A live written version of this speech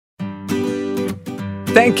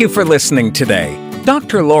Thank you for listening today.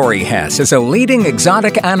 Dr. Lori Hess is a leading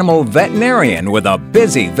exotic animal veterinarian with a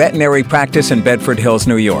busy veterinary practice in Bedford Hills,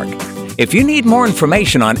 New York. If you need more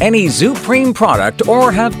information on any Zupreme product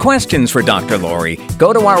or have questions for Dr. Lori,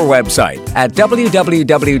 go to our website at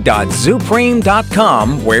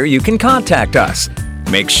www.zupreme.com where you can contact us.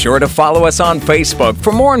 Make sure to follow us on Facebook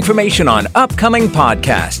for more information on upcoming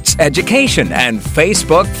podcasts, education, and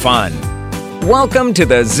Facebook fun. Welcome to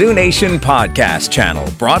the Zoo Nation podcast channel,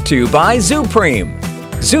 brought to you by Zupreme.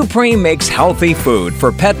 Zupreme makes healthy food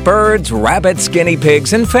for pet birds, rabbits, guinea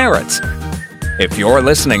pigs, and ferrets. If you're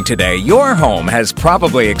listening today, your home has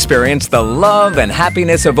probably experienced the love and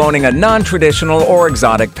happiness of owning a non-traditional or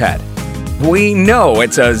exotic pet. We know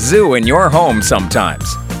it's a zoo in your home sometimes.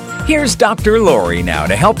 Here's Dr. Lori now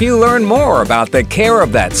to help you learn more about the care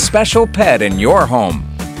of that special pet in your home.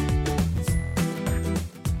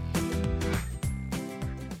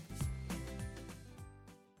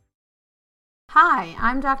 Hi,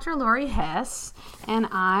 I'm Dr. Lori Hess, and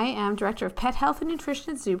I am Director of Pet Health and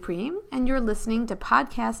Nutrition at Zupreme, and you're listening to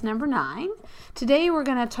podcast number 9. Today we're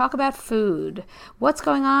going to talk about food, what's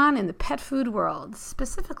going on in the pet food world,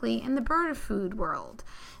 specifically in the bird food world.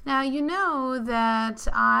 Now, you know that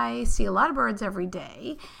I see a lot of birds every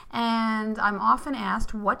day, and I'm often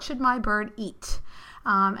asked, what should my bird eat?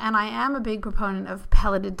 And I am a big proponent of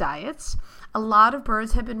pelleted diets. A lot of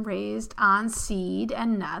birds have been raised on seed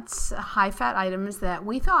and nuts, high-fat items that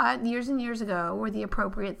we thought years and years ago were the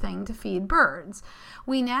appropriate thing to feed birds.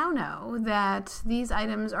 We now know that these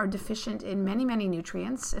items are deficient in many, many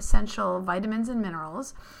nutrients, essential vitamins and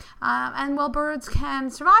minerals. And while birds can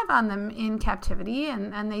survive on them in captivity,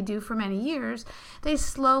 and they do for many years, they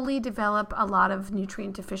slowly develop a lot of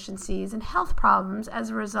nutrient deficiencies and health problems as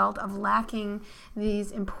a result of lacking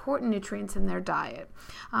these important nutrients in their diet.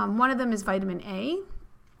 One of them is vitamin A,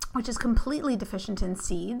 which is completely deficient in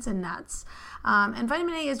seeds and nuts. And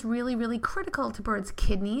vitamin A is really, really critical to birds'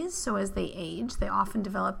 kidneys. So as they age, they often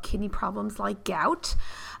develop kidney problems like gout.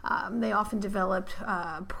 They often develop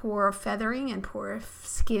poor feathering and poor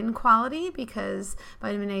skin quality because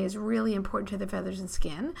vitamin A is really important to their feathers and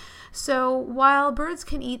skin. So while birds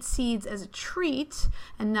can eat seeds as a treat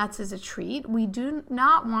and nuts as a treat, we do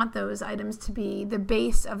not want those items to be the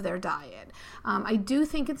base of their diet. I do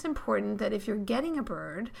think it's important that if you're getting a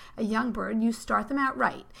bird, a young bird, you start them out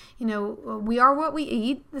right. You know, we are what we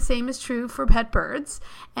eat. The same is true for pet birds.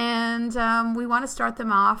 And we want to start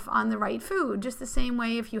them off on the right food. Just the same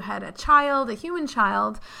way if you had a child, a human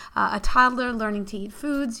child, a toddler learning to eat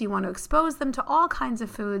foods, you want to expose them to all kinds of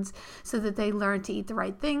foods so that they learn to eat the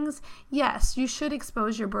right things. Yes, you should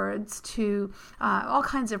expose your birds to all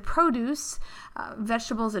kinds of produce,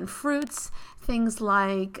 vegetables and fruits, things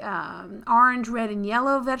like orange, red, and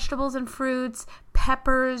yellow vegetables and fruits,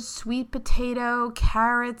 peppers, sweet potato,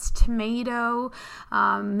 carrots, tomato,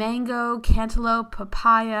 mango, cantaloupe,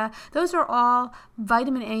 papaya. Those are all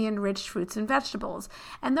vitamin A enriched fruits and vegetables.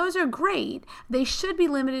 And those are great. They should be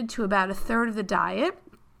limited to about a third of the diet.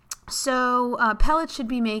 So pellets should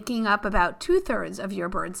be making up about 2/3 of your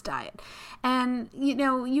bird's diet. And, you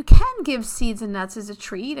know, you can give seeds and nuts as a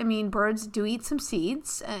treat. I mean, birds do eat some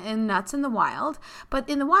seeds and nuts in the wild, but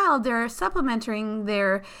in the wild, they're supplementing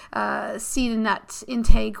their seed and nut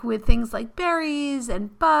intake with things like berries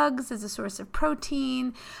and bugs as a source of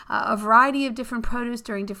protein, a variety of different produce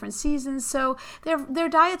during different seasons. So their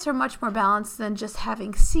diets are much more balanced than just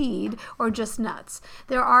having seed or just nuts.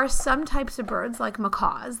 There are some types of birds, like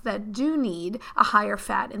macaws, that do need a higher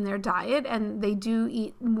fat in their diet, and they do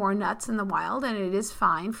eat more nuts in the wild, and it is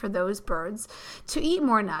fine for those birds to eat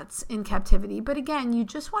more nuts in captivity. But again, you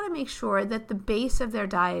just want to make sure that the base of their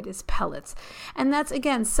diet is pellets. And that's,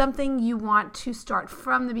 again, something you want to start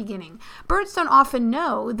from the beginning. Birds don't often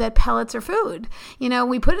know that pellets are food. You know,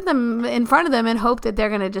 we put them in front of them and hope that they're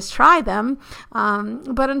going to just try them.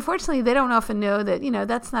 But unfortunately, they don't often know that, you know,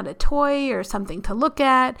 that's not a toy or something to look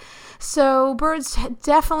at. So birds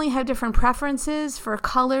definitely have different preferences for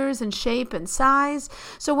colors and shape and size.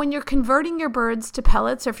 So when you're converting your birds to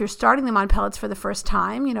pellets, or if you're starting them on pellets for the first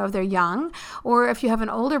time, you know, if they're young, or if you have an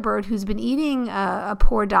older bird who's been eating a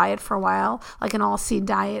poor diet for a while, like an all-seed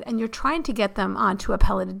diet, and you're trying to get them onto a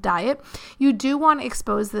pelleted diet, you do want to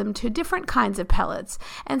expose them to different kinds of pellets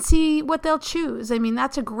and see what they'll choose. I mean,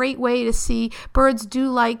 that's a great way to see birds do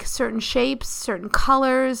like certain shapes, certain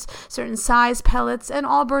colors, certain size pellets, and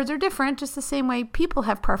all birds are different, just the same way people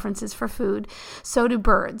have preferences preferences for food. So do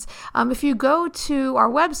birds. If you go to our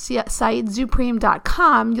website,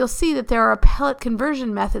 zoopreme.com, you'll see that there are pellet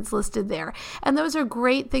conversion methods listed there. And those are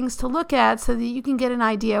great things to look at so that you can get an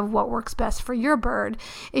idea of what works best for your bird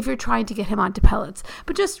if you're trying to get him onto pellets.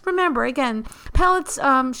 But just remember, again, pellets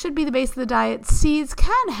should be the base of the diet. Seeds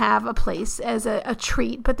can have a place as a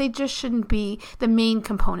treat, but they just shouldn't be the main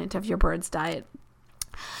component of your bird's diet.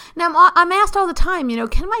 Now, I'm asked all the time,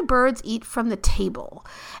 can my birds eat from the table?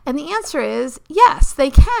 And the answer is yes,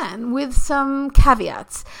 they can, with some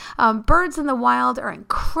caveats. Birds in the wild are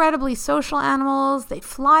incredibly social animals. They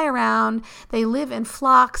fly around. They live in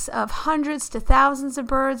flocks of hundreds to thousands of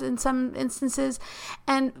birds in some instances.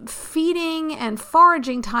 And feeding and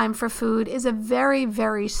foraging time for food is a very,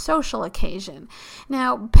 very social occasion.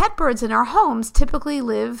 Now, pet birds in our homes typically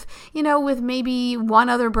live, with maybe one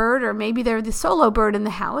other bird, or maybe they're the solo bird in the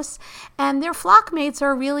house. And their flock mates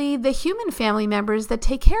are really the human family members that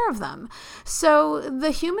take care of them. So the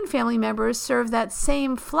human family members serve that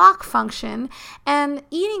same flock function, and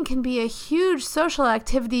eating can be a huge social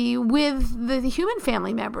activity with the human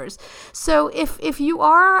family members. So if you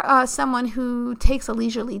are someone who takes a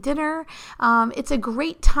leisurely dinner, it's a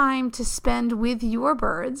great time to spend with your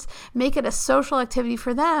birds. Make it a social activity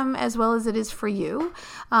for them as well as it is for you.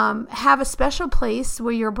 Have a special place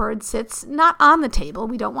where your bird sits, not on the table.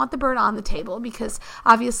 We don't want the bird on the table because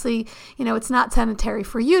obviously, it's not sanitary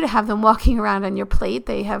for you to have them walking around on your plate.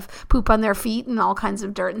 They have poop on their feet and all kinds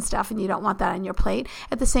of dirt and stuff, and you don't want that on your plate.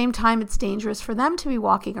 At the same time, it's dangerous for them to be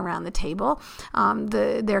walking around the table.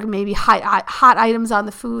 There may be hot items on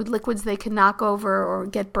the food, liquids they can knock over or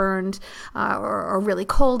get burned, or really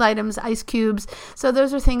cold items, ice cubes. So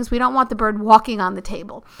those are things we don't want the bird walking on the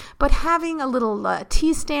table. But having a little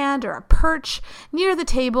tea stand or a perch near the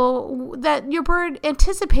table that your bird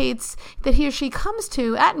anticipates that he or she comes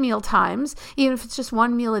to at meal times, even if it's just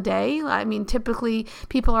one meal a day. I mean, typically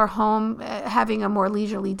people are home having a more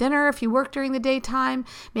leisurely dinner. If you work during the daytime,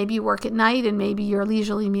 maybe you work at night and maybe your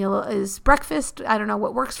leisurely meal is breakfast. I don't know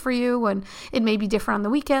what works for you, and it may be different on the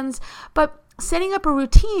weekends. But setting up a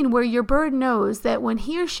routine where your bird knows that when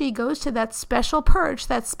he or she goes to that special perch,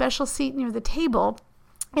 that special seat near the table,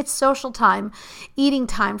 it's social time, eating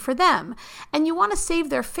time for them. And you want to save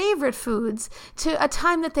their favorite foods to a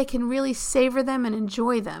time that they can really savor them and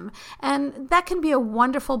enjoy them. And that can be a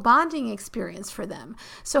wonderful bonding experience for them.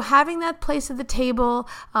 So having that place at the table,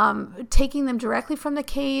 taking them directly from the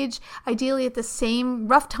cage, ideally at the same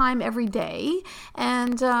rough time every day,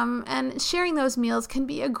 and sharing those meals can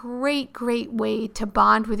be a great, great way to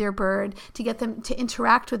bond with your bird, to get them to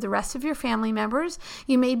interact with the rest of your family members.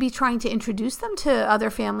 You may be trying to introduce them to other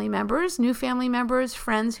family members, new family members,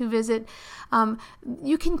 friends who visit.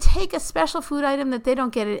 You can take a special food item that they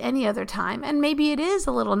don't get at any other time, and maybe it is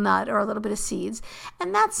a little nut or a little bit of seeds,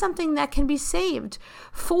 and that's something that can be saved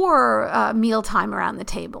for mealtime around the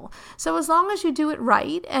table. So as long as you do it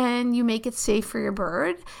right and you make it safe for your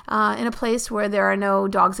bird in a place where there are no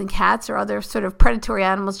dogs and cats or other sort of predatory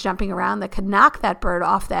animals jumping around that could knock that bird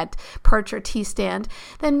off that perch or tea stand,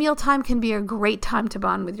 then mealtime can be a great time to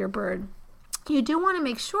bond with your bird. You do want to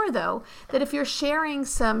make sure, though, that if you're sharing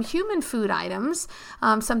some human food items,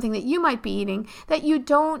 something that you might be eating, that you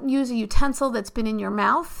don't use a utensil that's been in your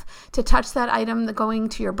mouth to touch that item going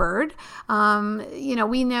to your bird.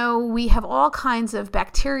 We know we have all kinds of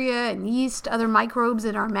bacteria and yeast, other microbes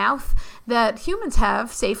in our mouth that humans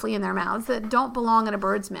have safely in their mouths that don't belong in a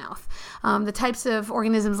bird's mouth. The types of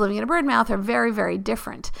organisms living in a bird mouth are very, very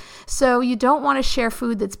different. So you don't want to share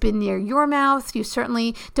food that's been near your mouth. You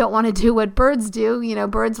certainly don't want to do what birds do.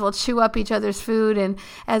 Birds will chew up each other's food, and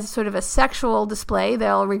as sort of a sexual display,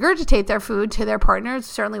 they'll regurgitate their food to their partners.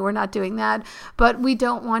 Certainly we're not doing that, but we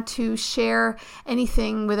don't want to share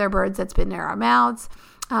anything with our birds that's been near our mouths.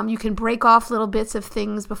 You can break off little bits of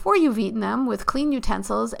things before you've eaten them with clean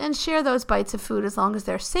utensils and share those bites of food as long as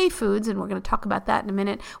they're safe foods, and we're going to talk about that in a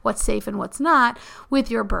minute, what's safe and what's not, with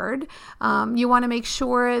your bird. You want to make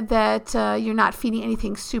sure that you're not feeding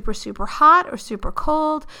anything super, super hot or super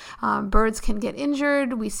cold. Birds can get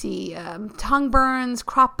injured. We see tongue burns,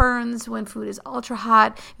 crop burns when food is ultra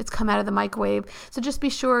hot, if it's come out of the microwave. So just be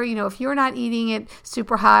sure, if you're not eating it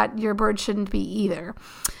super hot, your bird shouldn't be either.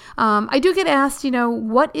 I do get asked,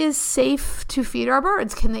 what is safe to feed our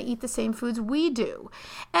birds? Can they eat the same foods we do?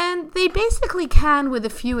 And they basically can, with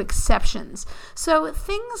a few exceptions. So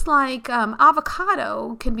things like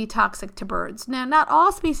avocado can be toxic to birds. Now, not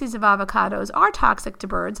all species of avocados are toxic to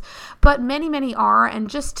birds, but many, many are,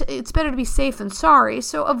 and it's better to be safe than sorry.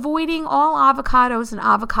 So avoiding all avocados and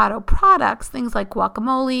avocado products, things like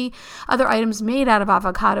guacamole, other items made out of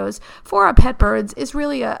avocados for our pet birds is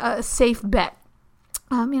really a safe bet.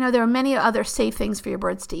 There are many other safe things for your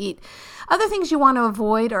birds to eat. Other things you want to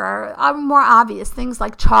avoid are more obvious, things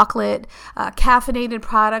like chocolate, caffeinated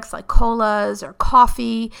products like colas or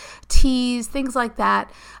coffee, teas, things like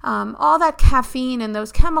that. All that caffeine and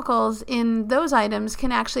those chemicals in those items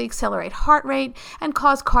can actually accelerate heart rate and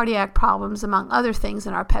cause cardiac problems, among other things,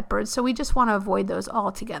 in our pet birds. So we just want to avoid those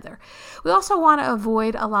altogether. We also want to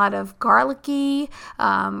avoid a lot of garlicky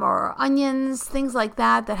or onions, things like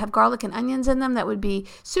that have garlic and onions in them that would be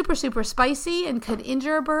super, super spicy and could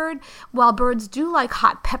injure a bird. While birds do like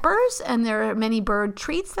hot peppers, and there are many bird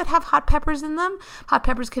treats that have hot peppers in them, hot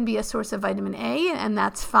peppers can be a source of vitamin A, and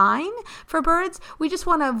that's fine for birds. We just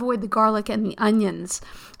want to avoid the garlic and the onions.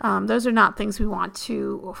 Those are not things we want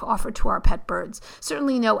to offer to our pet birds.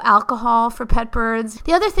 Certainly no alcohol for pet birds.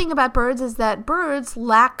 The other thing about birds is that birds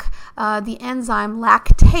lack the enzyme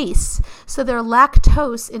lactase, so they're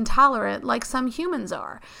lactose intolerant like some humans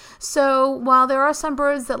are. So while there are some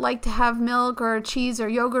birds that like to have milk or cheese or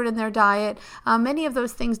yogurt in their diet, many of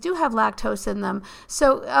those things do have lactose in them.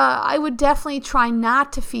 So I would definitely try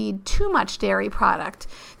not to feed too much dairy product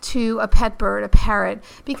to a pet bird, a parrot,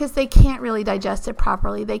 because they can't really digest it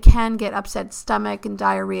properly. They can get upset stomach and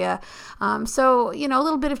diarrhea. So, a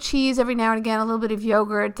little bit of cheese every now and again, a little bit of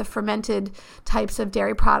yogurt. The fermented types of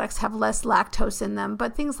dairy products have less lactose in them.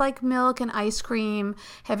 But things like milk and ice cream,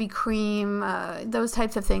 heavy cream, those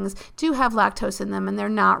types of things do have lactose in them, and they're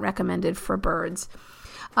not recommended for birds.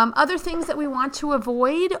 Other things that we want to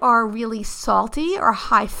avoid are really salty or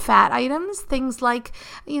high-fat items, things like,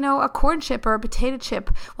 a corn chip or a potato chip.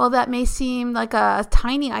 While that may seem like a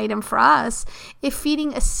tiny item for us, if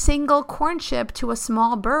feeding a single corn chip to a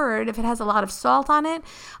small bird, if it has a lot of salt on it,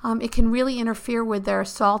 it can really interfere with their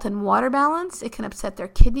salt and water balance. It can upset their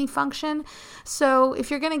kidney function. So if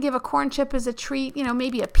you're going to give a corn chip as a treat,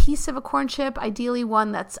 maybe a piece of a corn chip, ideally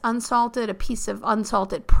one that's unsalted, a piece of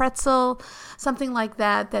unsalted pretzel, something like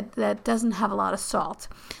that doesn't have a lot of salt.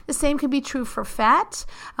 The same can be true for fat.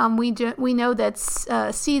 We know that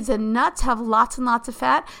seeds and nuts have lots and lots of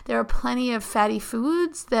fat. There are plenty of fatty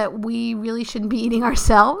foods that we really shouldn't be eating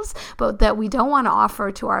ourselves, but that we don't want to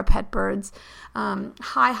offer to our pet birds.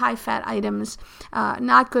 High fat items,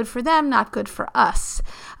 not good for them, not good for us.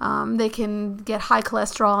 They can get high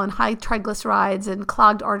cholesterol and high triglycerides and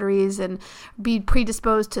clogged arteries and be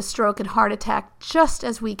predisposed to stroke and heart attack just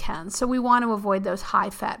as we can. So we want to avoid those high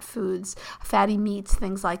fat foods, fatty meats,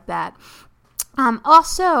 things like that.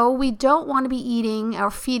 Also, we don't want to be eating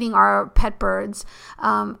or feeding our pet birds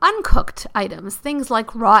uncooked items, things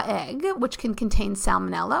like raw egg, which can contain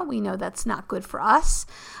salmonella. We know that's not good for us.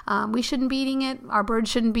 We shouldn't be eating it. Our birds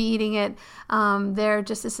shouldn't be eating it. They're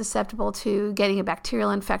just as susceptible to getting a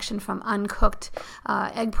bacterial infection from uncooked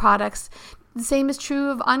egg products. The same is true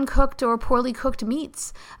of uncooked or poorly cooked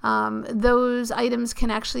meats. Those items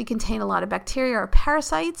can actually contain a lot of bacteria or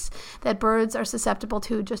parasites that birds are susceptible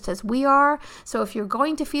to just as we are. So if you're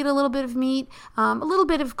going to feed a little bit of meat, a little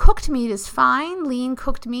bit of cooked meat is fine, lean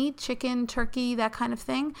cooked meat, chicken, turkey, that kind of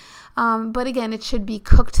thing. But again, it should be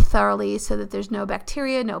cooked thoroughly so that there's no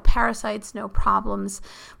bacteria, no parasites, no problems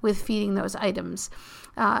with feeding those items.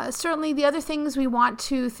 Certainly the other things we want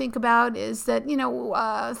to think about is that,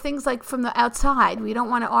 things like from the outside, we don't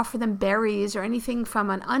want to offer them berries or anything from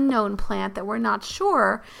an unknown plant that we're not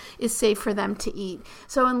sure is safe for them to eat.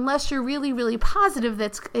 So unless you're really, really positive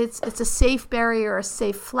that it's a safe berry or a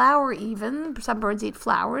safe flower even, some birds eat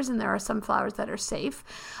flowers and there are some flowers that are safe.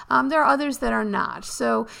 There are others that are not.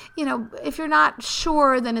 So, if you're not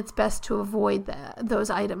sure, then it's best to avoid those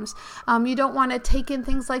items. You don't want to take in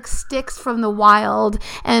things like sticks from the wild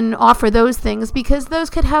and offer those things because those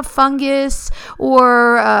could have fungus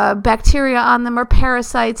or bacteria on them or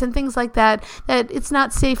parasites and things like that it's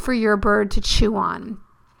not safe for your bird to chew on.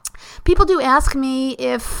 People do ask me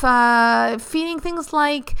if feeding things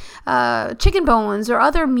like chicken bones or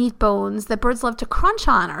other meat bones that birds love to crunch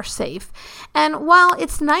on are safe. And while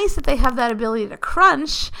it's nice that they have that ability to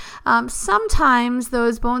crunch, sometimes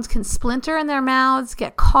those bones can splinter in their mouths,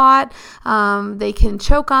 get caught. They can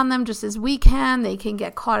choke on them just as we can. They can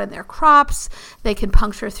get caught in their crops. They can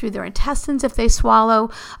puncture through their intestines if they swallow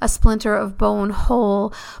a splinter of bone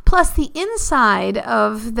whole. Plus, the inside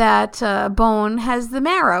of that bone has the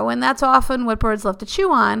marrow, and that's often what birds love to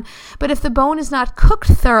chew on. But if the bone is not cooked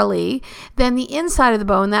thoroughly, then the inside of the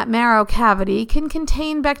bone, that marrow cavity, can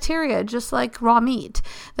contain bacteria, just like raw meat.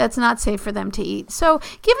 That's not safe for them to eat. So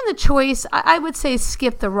given the choice, I would say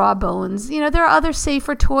skip the raw bones. There are other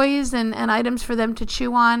safer toys and items for them to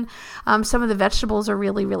chew on. Some of the vegetables are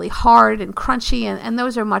really, really hard and crunchy, and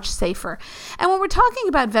those are much safer. And when we're talking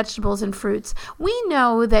about vegetables and fruits, we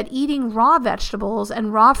know that eating raw vegetables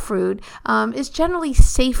and raw fruit is generally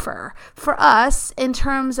safer for us in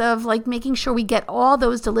terms of like making sure we get all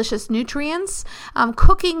those delicious nutrients.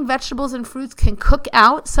 Cooking vegetables and fruits can cook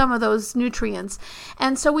out some of those nutrients.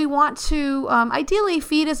 And so we want to ideally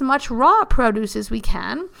feed as much raw produce as we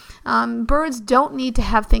can. Birds don't need to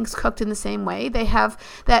have things cooked in the same way. They have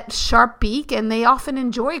that sharp beak, and they often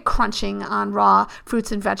enjoy crunching on raw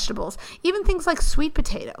fruits and vegetables. Even things like sweet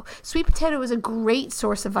potato. Sweet potato is a great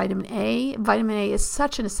source of vitamin A. Vitamin A is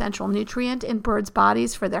such an essential nutrient in birds'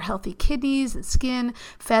 bodies for their healthy kidneys and skin,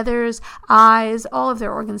 feathers, eyes, all of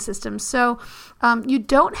their organ systems. So you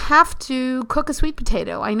don't have to cook a sweet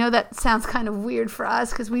potato. I know that sounds kind of weird for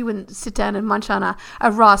us because we wouldn't sit down and munch on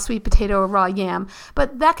a raw sweet potato or raw yam,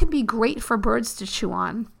 but that can be great for birds to chew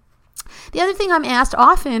on. The other thing I'm asked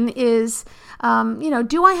often is,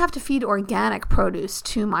 do I have to feed organic produce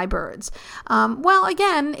to my birds? Well,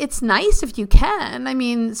 again, it's nice if you can. I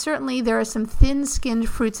mean, certainly there are some thin-skinned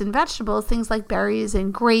fruits and vegetables, things like berries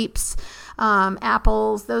and grapes,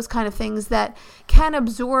 apples, those kind of things that can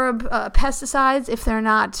absorb pesticides if they're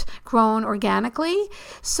not grown organically.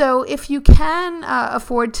 So if you can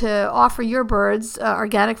afford to offer your birds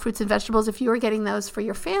organic fruits and vegetables, if you're getting those for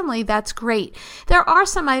your family, that's great. There are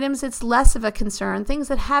some items it's less of a concern, things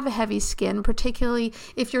that have a heavy skin, particularly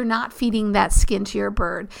if you're not feeding that skin to your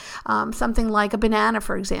bird. Something like a banana,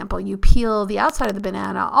 for example. You peel the outside of the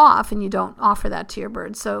banana off and you don't offer that to your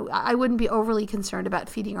bird. So I wouldn't be overly concerned about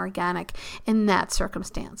feeding organic in that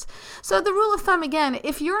circumstance. So the rule of thumb, again,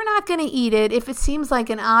 if you're not going to eat it, if it seems like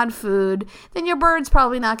an odd food, then your bird's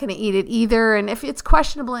probably not going to eat it either. And if it's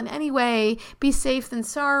questionable in any way, be safe than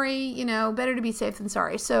sorry. Better to be safe than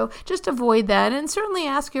sorry. So just avoid that, and certainly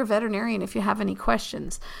ask your veterinarian if you have any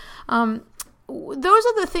questions. Those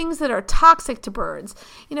are the things that are toxic to birds.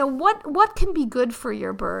 What can be good for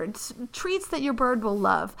your birds? Treats that your bird will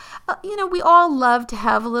love. We all love to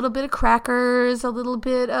have a little bit of crackers, a little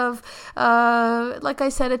bit of, like I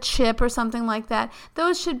said, a chip or something like that.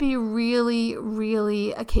 Those should be really,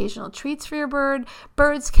 really occasional treats for your bird.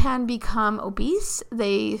 Birds can become obese.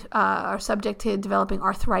 They are subject to developing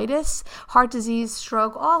arthritis, heart disease,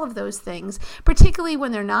 stroke, all of those things, particularly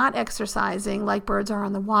when they're not exercising like birds are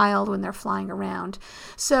in the wild when they're flying around.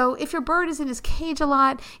 So if your bird is in his cage a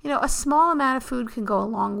lot, a small amount of food can go a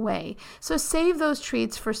long way. So save those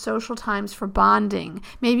treats for social times, for bonding,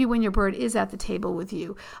 maybe when your bird is at the table with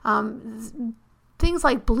you. Things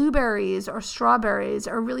like blueberries or strawberries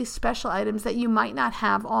are really special items that you might not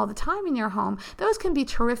have all the time in your home. Those can be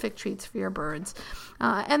terrific treats for your birds.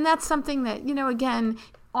 And that's something that, again,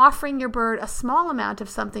 offering your bird a small amount of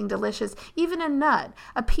something delicious, even a nut,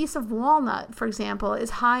 a piece of walnut, for example, is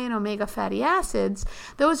high in omega fatty acids.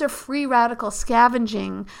 Those are free radical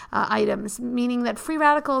scavenging items, meaning that free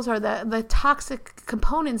radicals are the toxic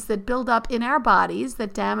components that build up in our bodies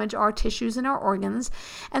that damage our tissues and our organs.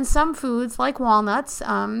 And some foods, like walnuts,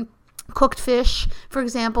 cooked fish, for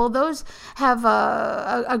example, those have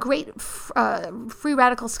a great free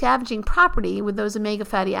radical scavenging property with those omega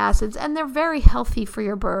fatty acids, and they're very healthy for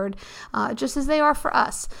your bird, just as they are for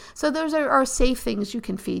us. So those are safe things you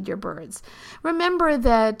can feed your birds. Remember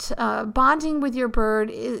that bonding with your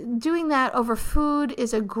bird, doing that over food,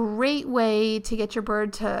 is a great way to get your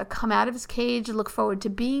bird to come out of his cage and look forward to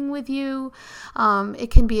being with you.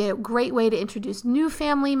 It can be a great way to introduce new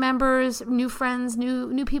family members, new friends,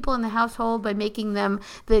 new people in the household by making them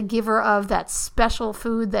the giver of that special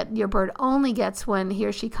food that your bird only gets when he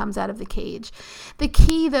or she comes out of the cage. The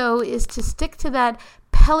key, though, is to stick to that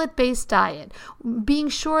pellet-based diet, being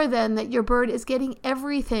sure then that your bird is getting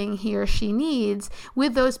everything he or she needs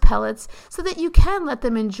with those pellets so that you can let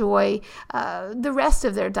them enjoy the rest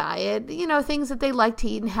of their diet, things that they like to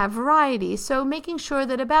eat and have variety. So making sure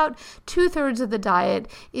that about 2/3 of the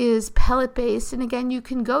diet is pellet-based. And again, you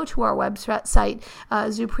can go to our website,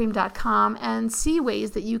 zoopreme.com, and see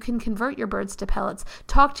ways that you can convert your birds to pellets.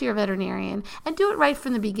 Talk to your veterinarian and do it right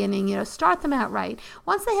from the beginning. Start them out right.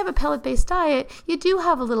 Once they have a pellet-based diet, you do have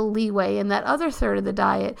have a little leeway in that other third of the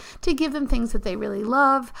diet to give them things that they really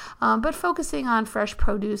love, but focusing on fresh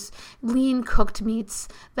produce, lean cooked meats,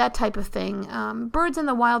 that type of thing. Birds in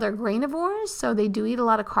the wild are granivores, so they do eat a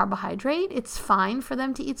lot of carbohydrate. It's fine for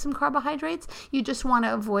them to eat some carbohydrates. You just want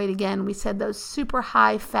to avoid, again, we said those super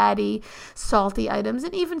high fatty, salty items,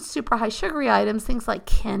 and even super high sugary items, things like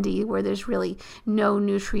candy, where there's really no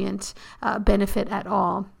nutrient benefit at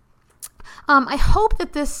all. I hope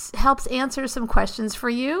that this helps answer some questions for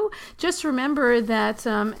you. Just remember that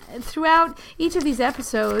throughout each of these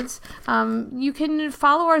episodes, you can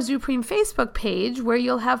follow our Zupreme Facebook page, where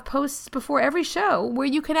you'll have posts before every show where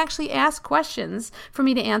you can actually ask questions for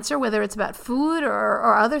me to answer, whether it's about food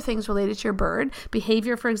or other things related to your bird,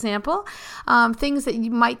 behavior, for example, things that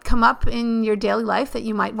you might come up in your daily life that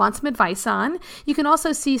you might want some advice on. You can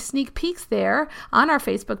also see sneak peeks there on our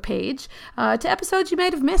Facebook page to episodes you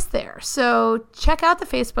might have missed there. So check out the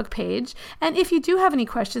Facebook page, and if you do have any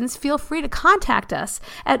questions, feel free to contact us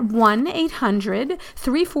at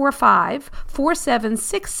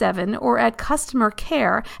 1-800-345-4767 or at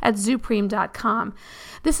customercare@zupreme.com.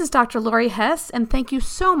 This is Dr. Lori Hess, and thank you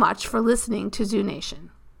so much for listening to Zoo Nation.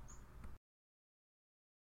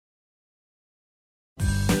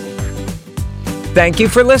 Thank you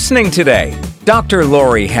for listening today. Dr.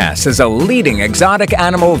 Lori Hess is a leading exotic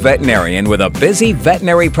animal veterinarian with a busy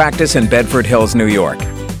veterinary practice in Bedford Hills, New York.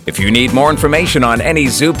 If you need more information on any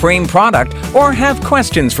Zupreme product or have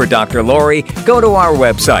questions for Dr. Lori, go to our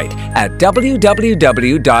website at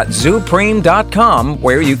www.zupreme.com,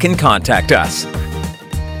 where you can contact us.